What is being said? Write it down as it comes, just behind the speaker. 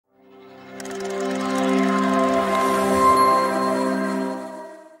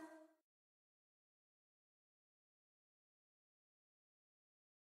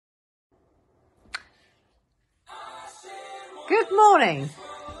morning,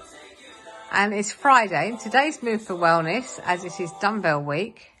 and it's Friday. Today's Move for Wellness, as it is dumbbell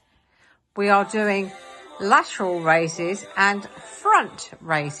week. We are doing lateral raises and front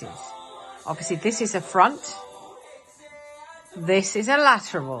raises. Obviously this is a front, this is a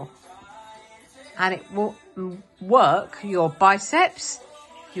lateral, and it will work your biceps,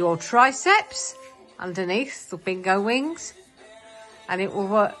 your triceps underneath the bingo wings, and it will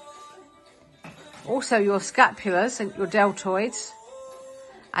work also your scapulars and your deltoids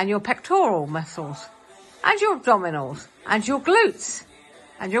and your pectoral muscles and your abdominals and your glutes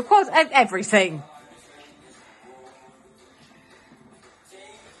and your quads and everything.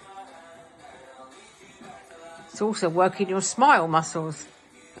 It's also working your smile muscles.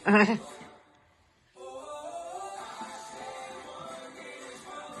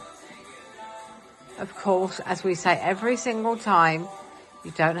 Of course, as we say every single time,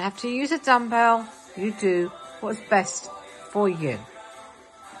 you don't have to use a dumbbell. You do what's best for you.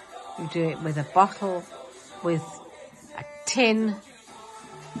 You do it with a bottle, with a tin,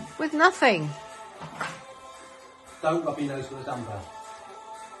 with nothing. Don't rub your nose with a dumbbell.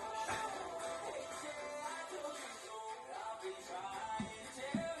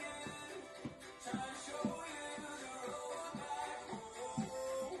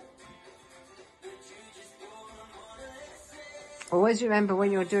 Always remember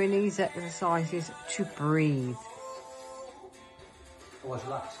when you're doing these exercises to breathe. Always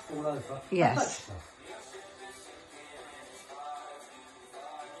relax all over. Yes.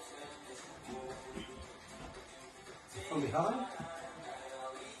 From behind.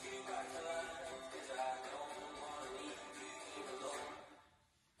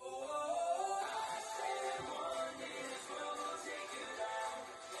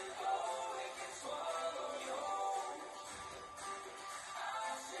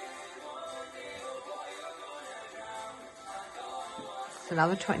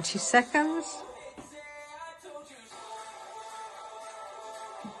 Another 20 seconds.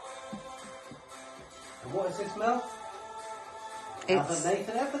 And what is this, Mel? It's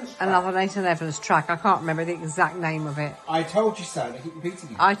Nathan Evans track. Another Nathan Evans track. I can't remember the exact name of it. I told you so. I keep repeating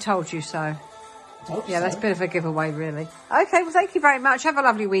it. I told you so. I told you Yeah, so. that's a bit of a giveaway, really. Okay, well, thank you very much. Have a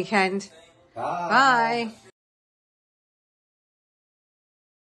lovely weekend. Bye. Bye.